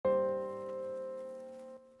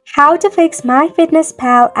How to fix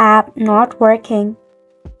MyFitnessPal app not working.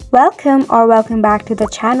 Welcome back to the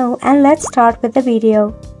channel, and let's start with the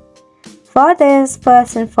video. For this,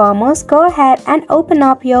 first and foremost, go ahead and open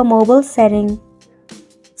up your mobile setting.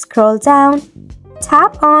 Scroll down,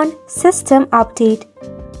 tap on System Update.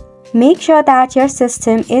 Make sure that your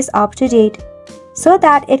system is up to date so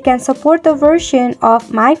that it can support the version of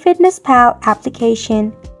MyFitnessPal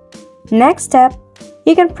application. Next step,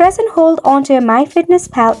 you can press and hold onto your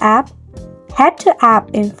MyFitnessPal app, head to App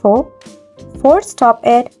Info, force stop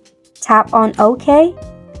it, tap on OK,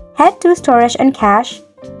 head to Storage and Cache,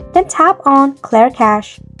 then tap on Clear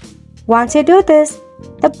Cache. Once you do this,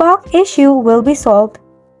 the bug issue will be solved.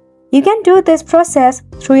 You can do this process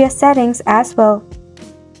through your settings as well.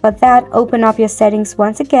 For that, open up your settings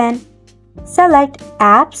once again, select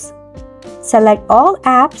Apps, select All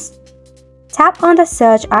Apps, tap on the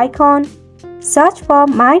search icon, search for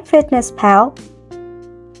MyFitnessPal,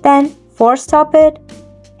 then force stop it,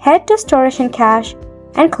 head to Storage and Cache,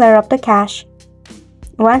 and clear up the cache.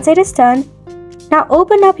 Once it is done, now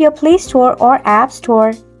open up your Play Store or App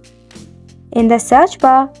Store. In the search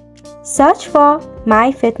bar, search for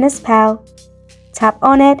MyFitnessPal, tap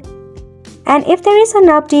on it, and if there is an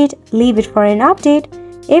update, leave it for an update.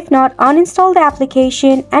 If not, uninstall the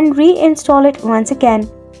application and reinstall it once again.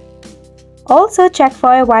 Also check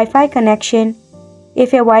for your Wi-Fi connection.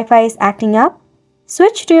 If your Wi-Fi is acting up,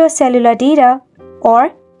 switch to your cellular data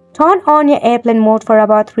or turn on your airplane mode for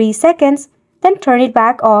about 3 seconds, then turn it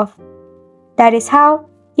back off. That is how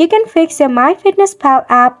you can fix your MyFitnessPal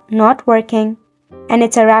app not working. And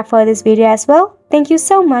it's a wrap for this video as well. Thank you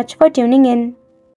so much for tuning in.